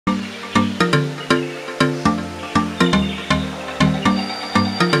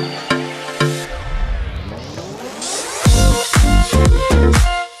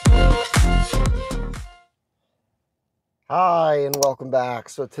Hi, and welcome back.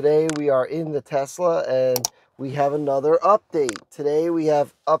 So today we are in the Tesla and we have another update. Today we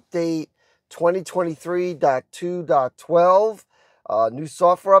have update 2023.2.12, new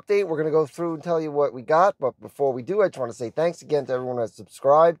software update. We're going to go through and tell you what we got. But before we do, I just want to say thanks again to everyone who has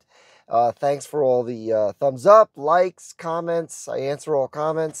subscribed. Thanks for all the thumbs up, likes, comments. I answer all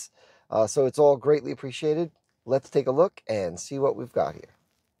comments. So it's all greatly appreciated. Let's take a look and see what we've got here.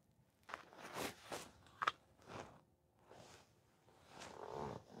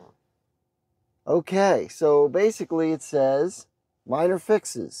 Okay, so basically it says minor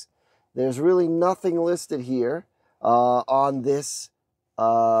fixes. There's really nothing listed here on this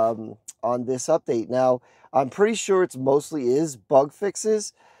update. Now, I'm pretty sure it's mostly is bug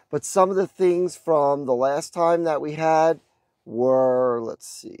fixes, but some of the things from the last time that we had were, let's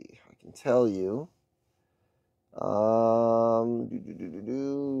see, I can tell you.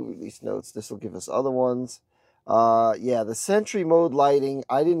 Release notes. This will give us other ones. Yeah, the Sentry mode lighting.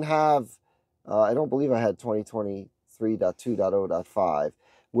 I didn't have. I don't believe I had 2023.2.0.5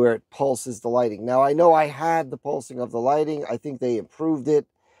 where it pulses the lighting. Now, I know I had the pulsing of the lighting. I think they improved it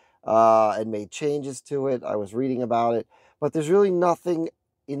and made changes to it. I was reading about it. But there's really nothing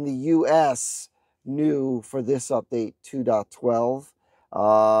in the US new for this update 2.12.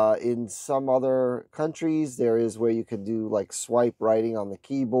 In some other countries, there is where you can do like swipe writing on the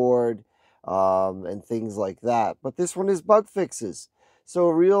keyboard and things like that. But this one is bug fixes. So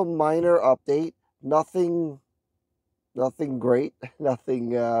a real minor update, nothing great, nothing,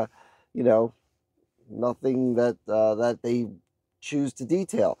 nothing that they choose to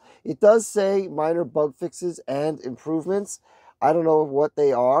detail. It does say minor bug fixes and improvements. I don't know what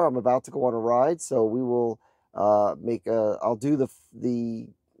they are. I'm about to go on a ride, so we will I'll do the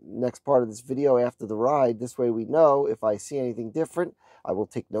next part of this video after the ride. This way we know if I see anything different, I will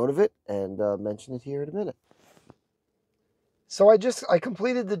take note of it and mention it here in a minute. So I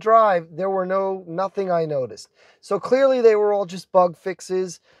completed the drive. There were nothing I noticed. So clearly they were all just bug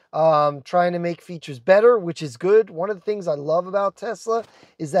fixes, trying to make features better, which is good. One of the things I love about Tesla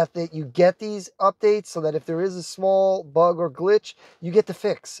is that you get these updates so that if there is a small bug or glitch, you get the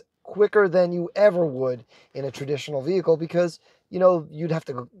fix quicker than you ever would in a traditional vehicle because, you'd have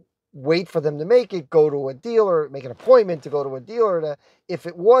to wait for them to make it, go to a dealer, make an appointment to go to a dealer if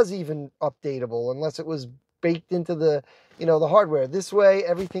it was even updatable, unless it was baked into the the hardware. This way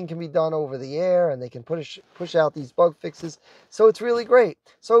everything can be done over the air and they can push out these bug fixes, so it's really great.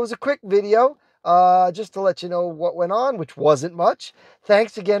 So it was a quick video just to let you know what went on, which wasn't much.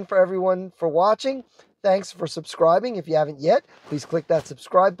 Thanks again for everyone for watching. Thanks for subscribing. If you haven't yet, please click that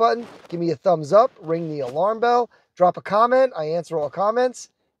subscribe button, give me a thumbs up, ring the alarm bell, drop a comment. I answer all comments,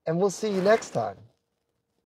 and we'll see you next time.